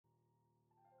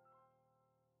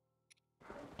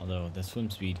Although the swim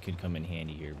speed could come in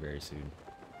handy here very soon.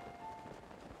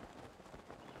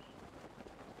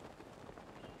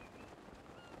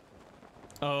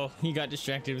 Oh, he got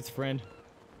distracted with his friend.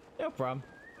 No problem.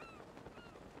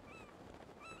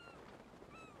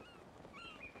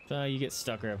 If you get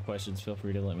stuck or have questions, feel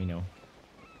free to let me know.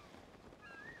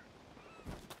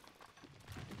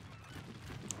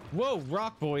 Whoa,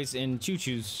 rock boys and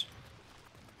choo-choos.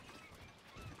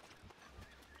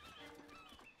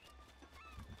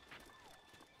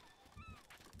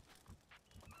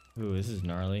 Ooh, this is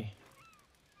gnarly.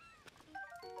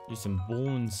 There's some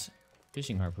bones.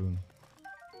 Fishing harpoon.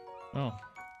 Oh,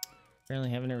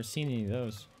 apparently haven't ever seen any of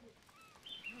those.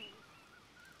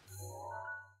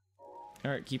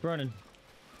 Alright, keep running.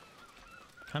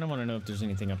 Kind of want to know if there's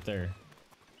anything up there.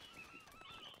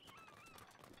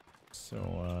 So,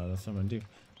 that's what I'm gonna do.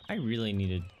 I really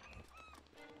needed...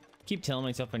 keep telling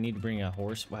myself I need to bring a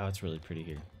horse. Wow, it's really pretty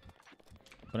here.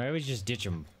 But I always just ditch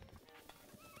them.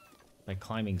 By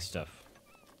climbing stuff.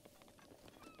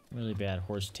 Really bad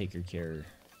horse taker care.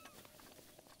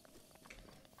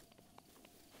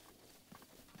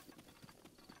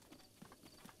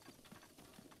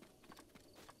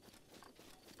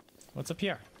 What's up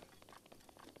here?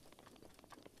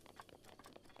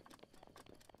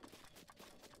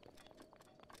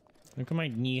 Look at my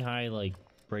knee-high, like,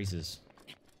 braces.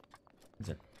 These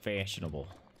are fashionable.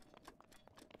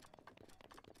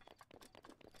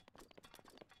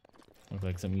 Look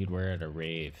like something you'd wear at a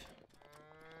rave.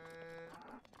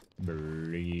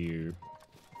 Bleep.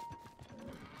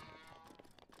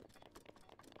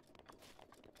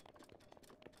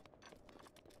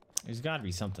 There's gotta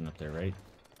be something up there, right?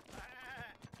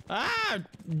 Ah!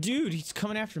 Dude, he's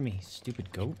coming after me.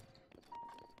 Stupid goat.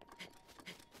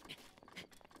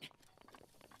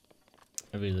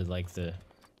 I really like the...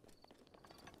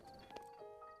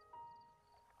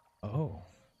 oh.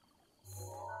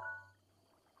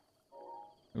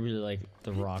 I really like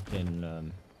the rock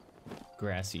and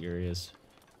grassy areas.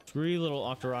 Screwy little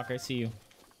Octorok, I see you.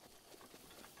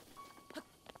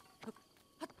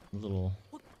 Little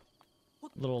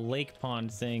lake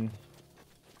pond thing.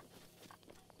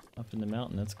 Up in the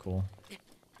mountain, that's cool.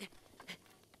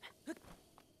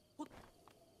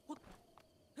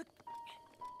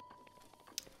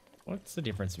 What's the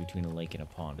difference between a lake and a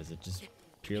pond? Is it just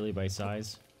purely by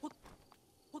size?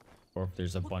 Or if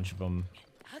there's a bunch of them,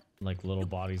 like little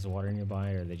bodies of water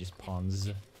nearby, or are they just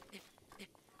ponds?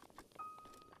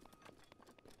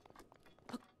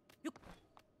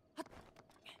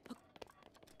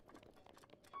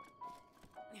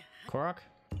 Korok?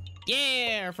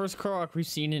 Yeah, our first Korok we've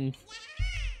seen in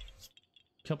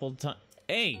a couple of times.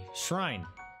 Hey, shrine.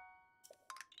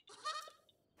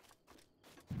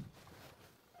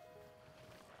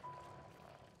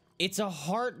 It's a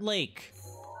heart lake.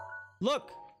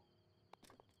 Look.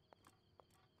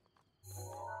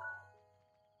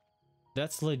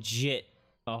 That's legit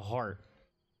a heart.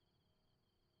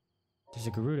 There's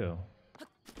a Gerudo.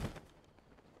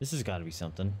 This has got to be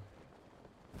something.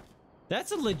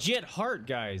 That's a legit heart,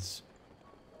 guys.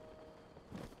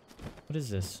 What is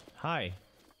this? Hi.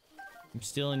 I'm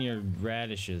still in your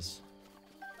radishes.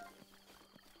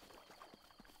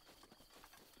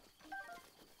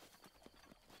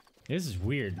 This is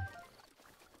weird.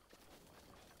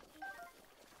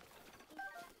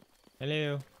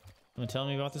 Hello. Want to tell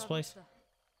me about this place?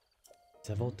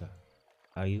 Zavota.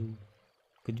 Are you?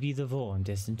 Could be the Vo I'm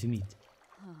destined to meet.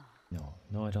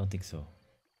 No, I don't think so.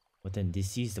 But then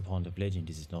this is the pond of legend,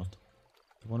 is it not?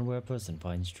 The one where a person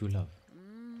finds true love.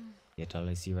 Yet all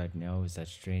I see right now is that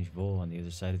strange Vo on the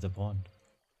other side of the pond.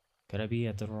 Could I be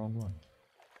at the wrong one?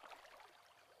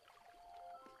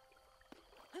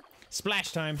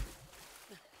 Splash time!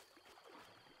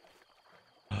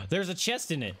 There's a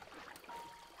chest in it!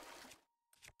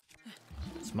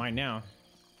 It's mine now.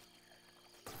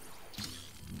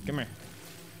 Come here.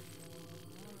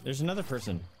 There's another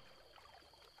person.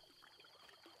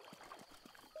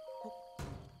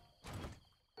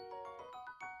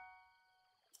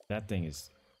 That thing is...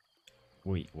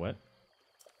 wait, what?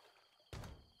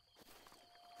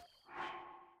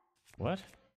 What?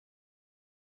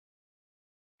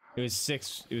 It was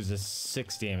 6. It was a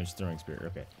 6 damage throwing spear.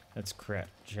 Okay, that's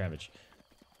Crabbage.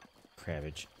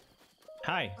 Crabbage.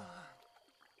 Hi.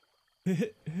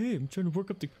 Hey, I'm trying to work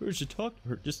up the courage to talk to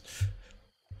her. Just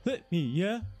let me,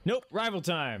 yeah? Nope. Rival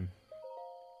time.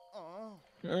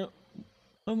 I'm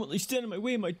only standing in my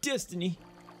way of my destiny.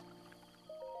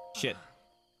 Shit.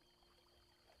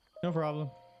 No problem.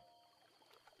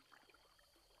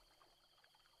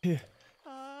 Here.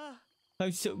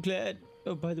 I'm so glad.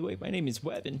 Oh, by the way, my name is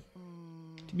Weapon.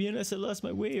 To be honest, I lost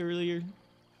my way earlier.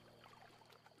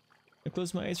 I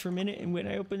closed my eyes for a minute, and when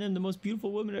I opened them, the most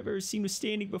beautiful woman I've ever seen was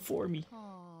standing before me.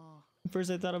 At first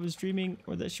I thought I was dreaming,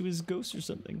 or that she was a ghost or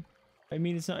something. I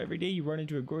mean, it's not every day you run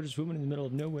into a gorgeous woman in the middle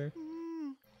of nowhere.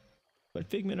 But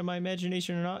figment of my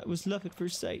imagination or not, it was love at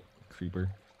first sight. Creeper.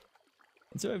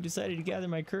 And so I've decided to gather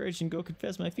my courage and go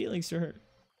confess my feelings to her.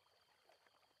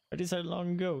 I decided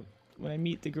long ago, when I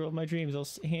meet the girl of my dreams, I'll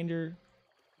hand her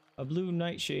a blue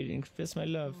nightshade and confess my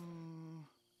love.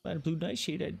 If I had a blue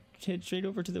nightshade, I'd head straight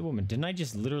over to the woman. Didn't I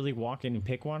just literally walk in and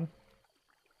pick one?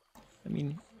 I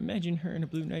mean, imagine her in a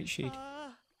blue nightshade.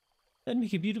 That'd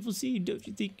make a beautiful scene, don't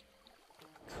you think?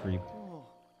 Creep.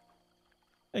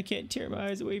 I can't tear my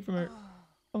eyes away from her.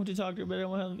 I want to talk to her, but I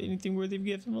don't have anything worthy of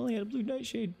gift. I've only had a blue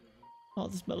nightshade. Oh,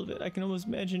 the smell of it. I can almost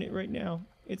imagine it right now.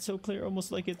 It's so clear,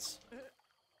 almost like it's...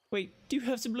 Wait, do you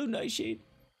have some blue nightshade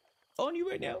on you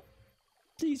right now?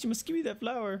 Please, you must give me that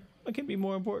flower. What can be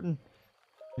more important?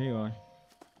 Here you are.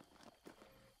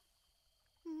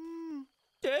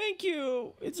 Thank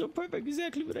you! It's so perfect,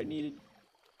 exactly what I needed.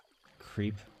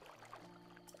 Creep.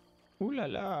 Ooh la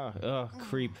la. Ugh,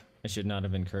 creep. I should not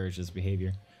have encouraged this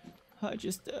behavior. I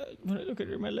just, when I look at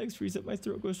her, my legs freeze up, my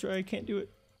throat goes dry, I can't do it.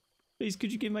 Please,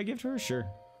 could you give my gift to her? Sure.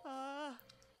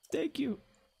 Thank you.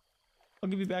 I'll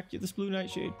give you back this blue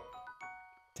nightshade.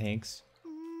 Thanks.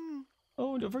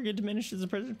 Oh, don't forget to diminish as a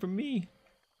present from me.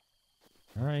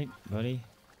 Alright, buddy.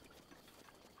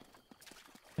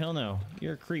 Hell no,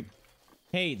 you're a creep.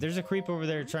 Hey, there's a creep over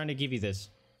there trying to give you this.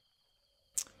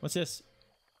 What's this?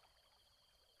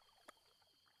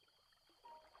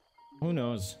 Who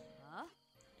knows?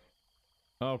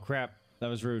 Oh crap, that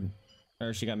was rude.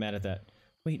 Or she got mad at that.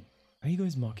 Wait, are you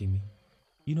guys mocking me?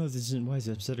 You know this isn't wise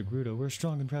to upset a Gerudo. We're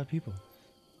strong and proud people.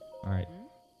 Alright.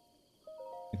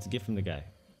 It's a gift from the guy.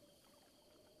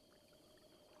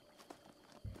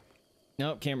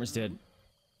 Nope, camera's dead.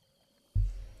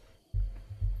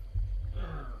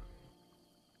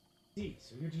 See,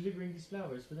 so you're delivering these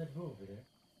flowers for that bow over there.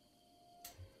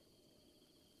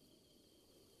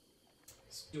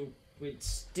 Stupid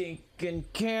stinking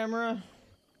camera.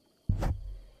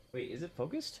 Wait, is it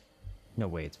focused? No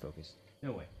way it's focused.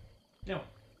 No way. No.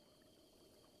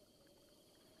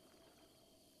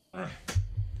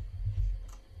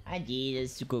 I did a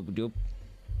scoop doop.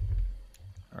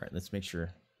 Alright, let's make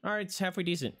sure. Alright, it's halfway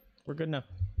decent. We're good enough.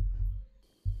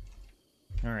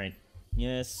 Alright.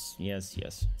 Yes, yes,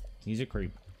 yes. He's a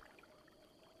creep.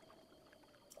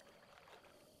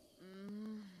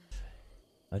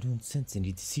 I don't sense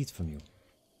any deceit from you.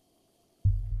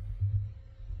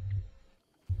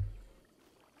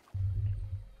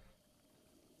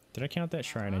 Did I count that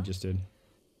shrine I just did?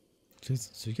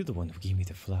 So you're the one who gave me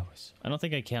the flowers. I don't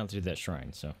think I counted that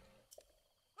shrine, so.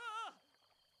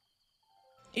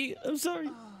 Hey, I'm sorry.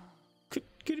 Could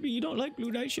it be you don't like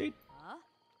blue nightshade?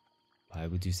 Why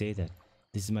would you say that?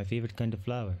 This is my favorite kind of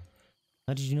flower.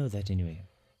 How did you know that anyway?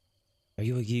 Are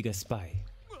you a Giga spy?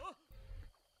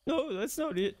 No, that's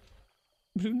not it.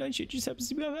 Blue nightshade just happens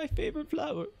to be my favorite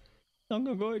flower. Long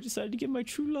ago I decided to give my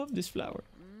true love this flower.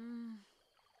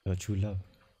 Your true love.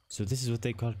 So this is what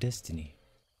they call destiny.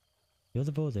 You're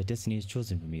the bow that destiny has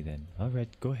chosen for me then.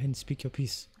 Alright, go ahead and speak your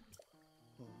piece.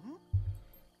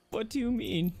 What do you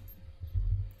mean?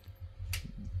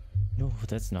 No,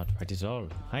 that's not right at all.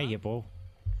 Hi, Yebo.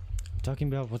 I'm talking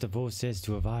about what the bow says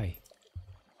to a Vi.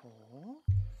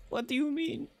 What do you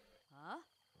mean?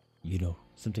 You know,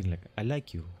 something like, I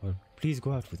like you, or please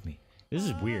go out with me. This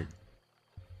is weird.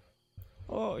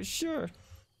 Oh, sure.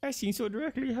 Asking so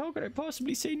directly, how could I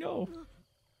possibly say no?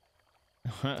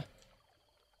 Huh?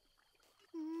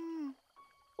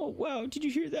 Oh, wow, did you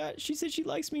hear that? She said she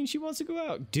likes me and she wants to go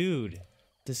out. Dude,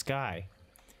 this guy.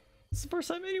 It's the first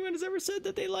time anyone has ever said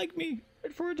that they like me.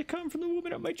 And for it to come from the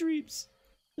woman of my dreams.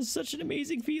 It's such an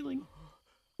amazing feeling.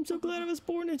 I'm so glad I was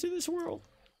born into this world.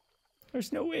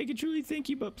 There's no way I can truly thank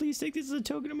you, but please take this as a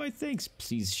token of my thanks.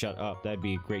 Please shut up. That'd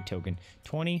be a great token.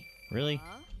 20? Really?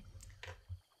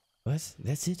 What?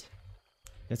 That's it?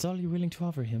 That's all you're willing to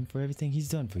offer him for everything he's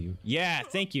done for you? Yeah,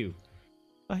 thank you.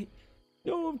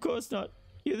 No, of course not.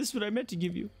 Yeah, this is what I meant to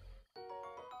give you.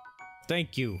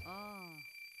 Thank you.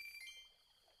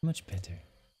 Much better.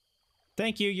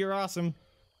 Thank you, you're awesome.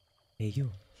 Hey,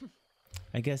 you.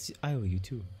 I guess I owe you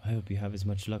too. I hope you have as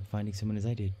much luck finding someone as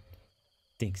I did.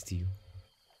 Thanks to you.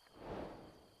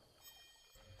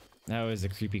 That was a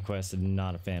creepy quest and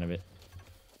not a fan of it.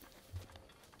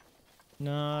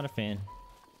 Not a fan.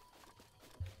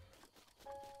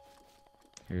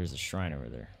 Here's a shrine over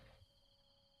there.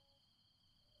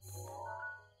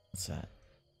 What's that?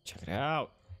 Check it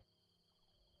out.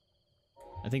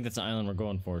 I think that's the island we're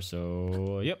going for,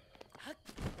 so yep.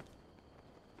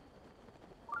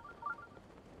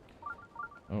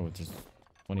 Oh, there's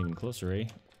one even closer, eh?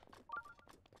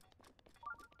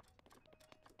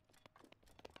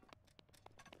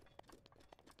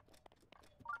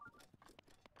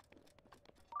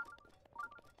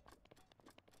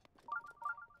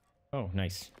 Oh,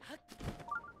 nice.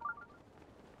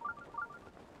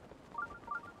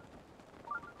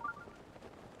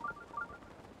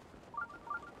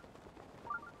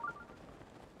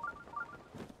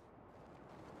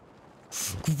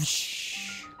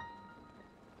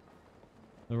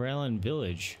 Lorellan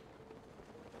Village.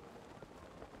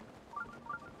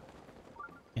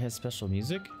 It has special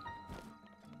music?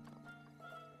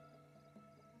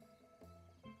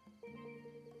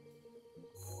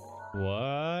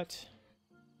 What?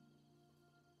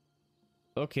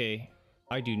 Okay,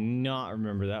 I do not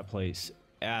remember that place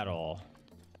at all.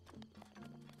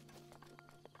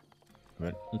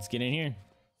 But let's get in here.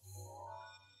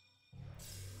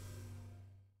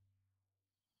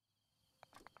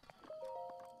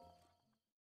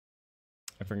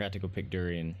 I forgot to go pick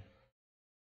durian.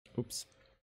 Oops.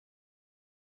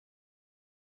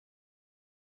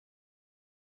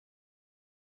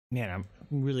 Man, I'm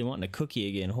really wanting a cookie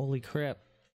again. Holy crap.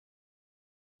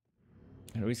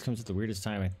 It always comes at the weirdest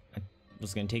time. I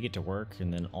was gonna take it to work,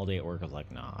 and then all day at work I was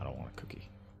like, nah, I don't want a cookie.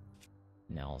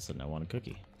 Now all of a sudden I want a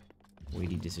cookie.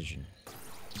 Weighty decision.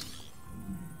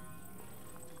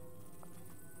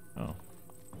 Oh.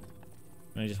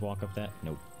 Can I just walk up that?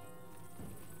 Nope.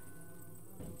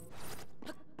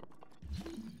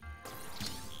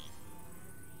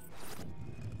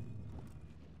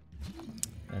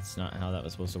 That's not how that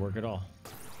was supposed to work at all.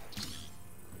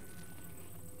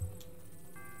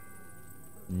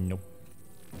 Nope.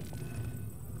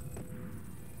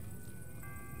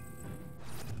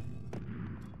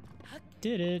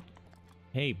 Did it.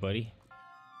 Hey, buddy.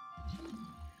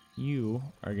 You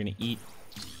are gonna eat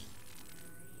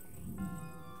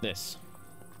this.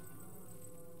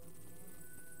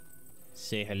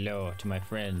 Say hello to my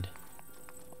friend.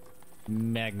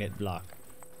 Magnet block.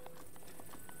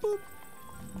 Boop.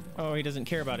 Oh, he doesn't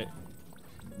care about it.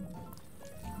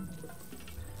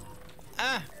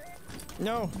 Ah!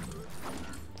 No!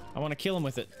 I want to kill him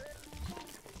with it.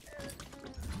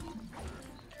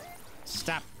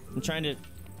 Stop. I'm trying to...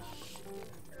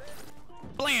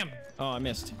 Blam! Oh, I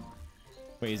missed.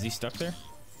 Wait, is he stuck there?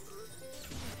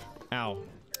 Ow.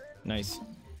 Nice.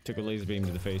 Took a laser beam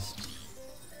to the face.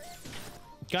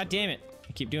 God damn it.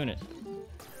 I keep doing it.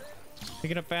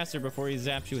 Pick it up faster before he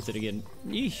zaps you with it again.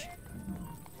 Yeesh.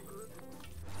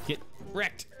 Get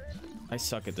wrecked. I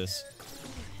suck at this.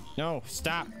 No,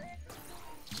 stop.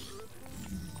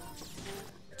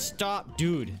 Stop,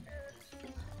 dude.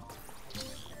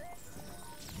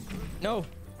 No.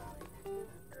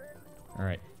 All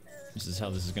right. This is how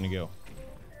this is gonna go.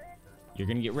 You're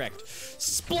gonna get wrecked.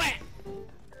 Splat!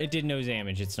 It did no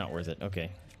damage. It's not worth it.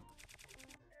 Okay.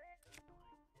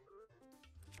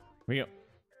 Here we go.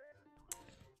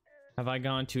 Have I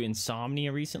gone to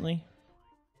Insomnia recently?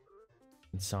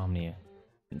 Insomnia.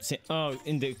 Oh,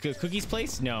 in the cookies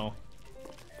place? No.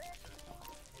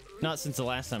 Not since the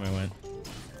last time I went.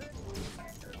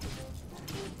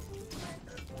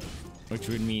 Which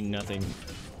would mean nothing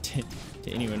to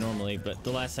anyone normally, but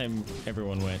the last time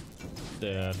everyone went,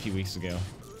 a few weeks ago.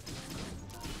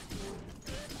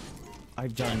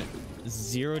 I've done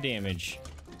 0 damage.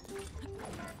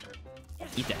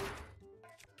 Eat that.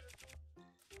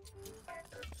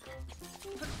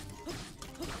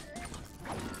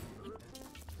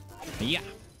 Yeah.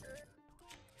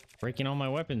 Breaking all my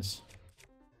weapons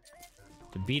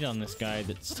to beat on this guy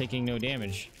that's taking no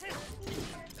damage.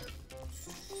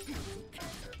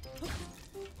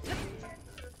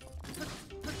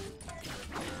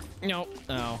 No.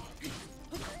 Oh.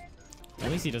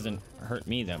 At least he doesn't hurt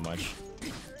me that much.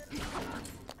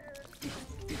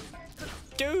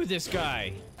 Dude, this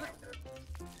guy.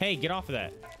 Hey, get off of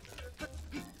that.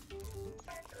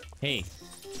 Hey.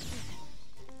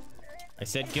 I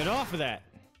said get off of that.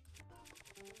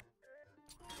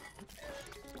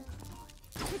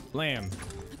 Lamb.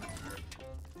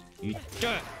 You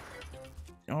duh.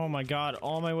 Oh my god,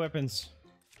 all my weapons.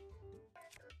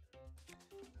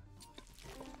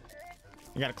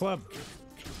 I got a club.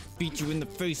 Beat you in the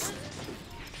face.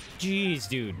 Jeez,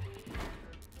 dude.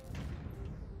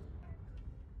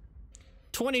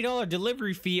 $20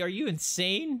 delivery fee? Are you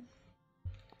insane?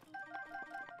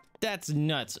 That's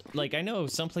nuts. Like, I know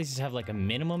some places have like a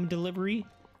minimum delivery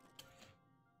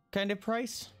kind of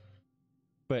price,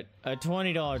 but a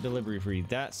 $20 delivery fee,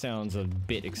 that sounds a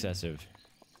bit excessive.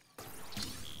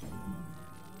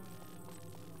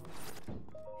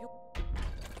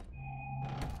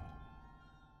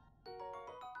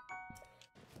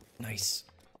 Nice.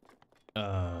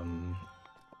 Oh.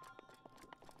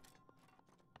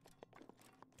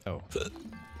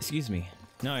 Excuse me.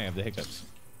 Now I have the hiccups.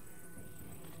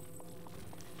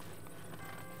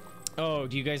 Oh,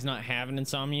 do you guys not have an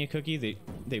insomnia cookie?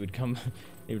 They would come,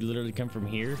 they would literally come from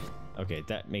here? Okay,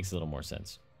 that makes a little more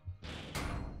sense.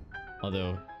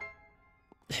 Although,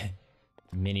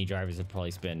 many drivers would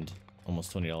probably spend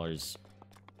almost $20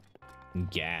 in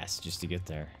gas just to get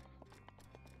there.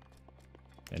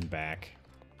 And back.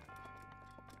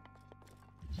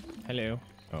 Hello.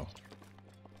 Oh.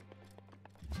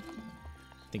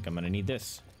 Think I'm gonna need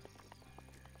this.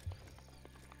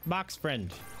 Box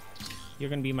friend. You're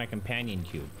gonna be my companion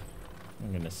cube.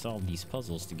 I'm gonna solve these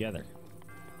puzzles together.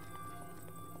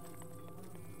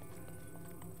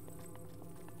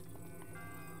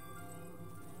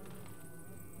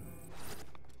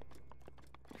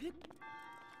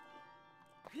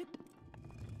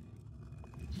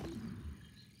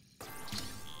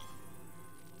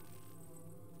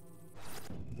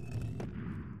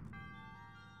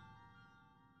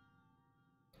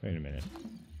 Wait a minute.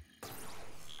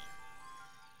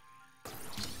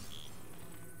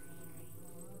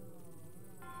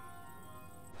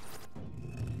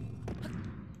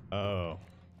 Oh.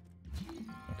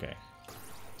 Okay.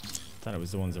 Thought it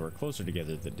was the ones that were closer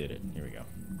together that did it. Here we go.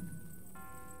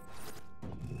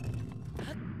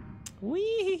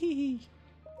 Whee!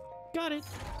 Got it.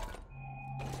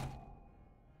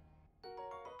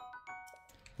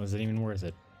 Was it even worth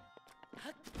it?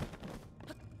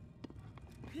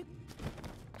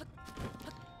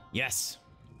 Yes.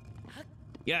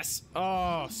 Yes.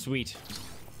 Oh, sweet.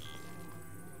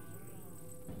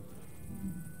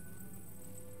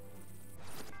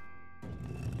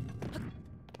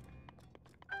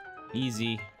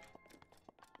 Easy.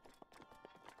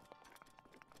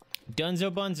 Dunzo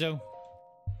bunzo.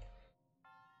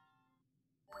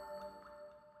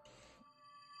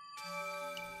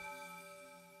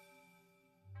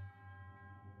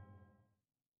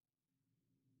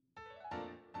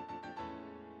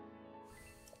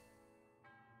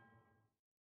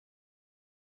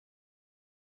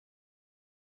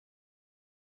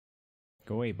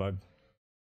 Go away, bug.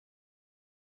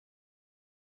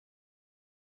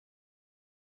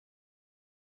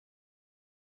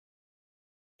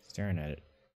 Staring at it.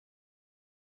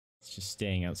 It's just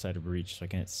staying outside of reach so I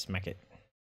can't smack it.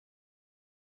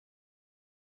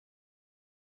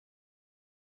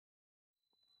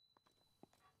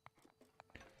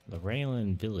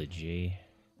 Lorraine Village, eh?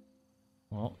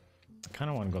 Well, I kind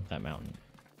of want to go up that mountain.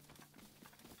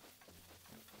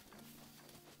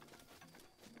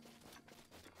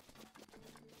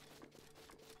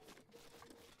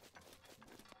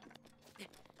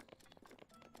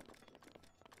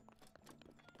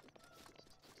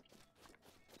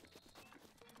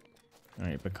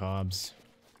 Alright, Bacobs.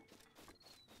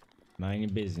 Mind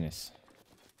your business.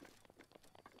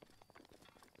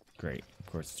 Great. Of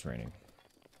course it's raining.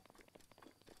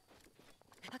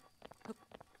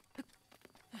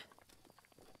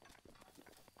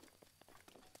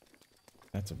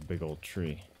 That's a big old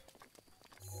tree.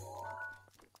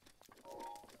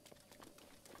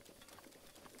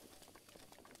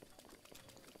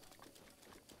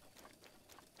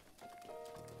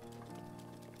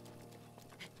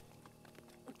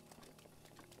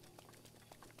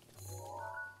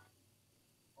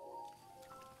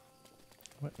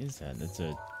 What is that? That's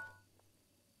a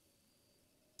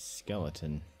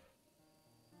skeleton.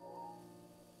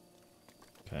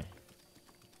 Okay.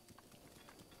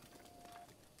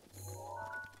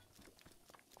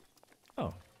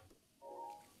 Oh.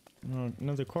 Oh,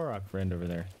 another Korok friend over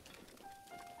there.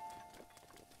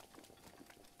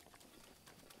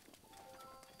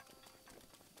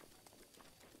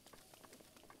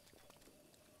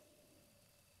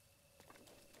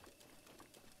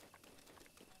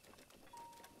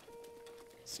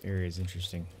 This area is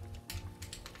interesting.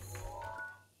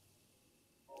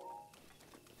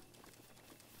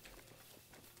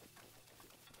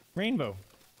 Rainbow.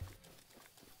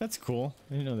 That's cool.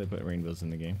 I didn't know they put rainbows in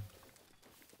the game.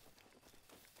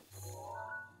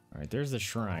 Alright, there's the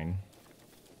shrine.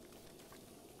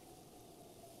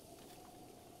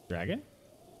 Dragon?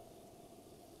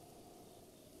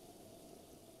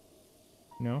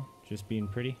 No, just being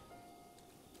pretty.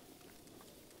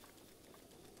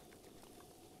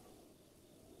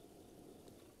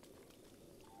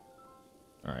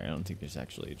 Alright, I don't think there's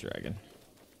actually a dragon.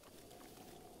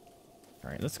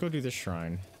 Alright, let's go do the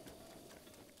shrine.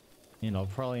 And I'll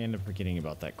probably end up forgetting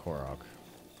about that Korok.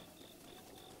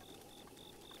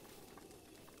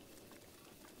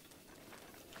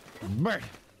 Burn!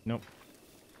 Nope.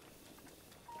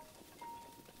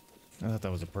 I thought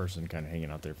that was a person kind of hanging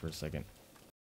out there for a second.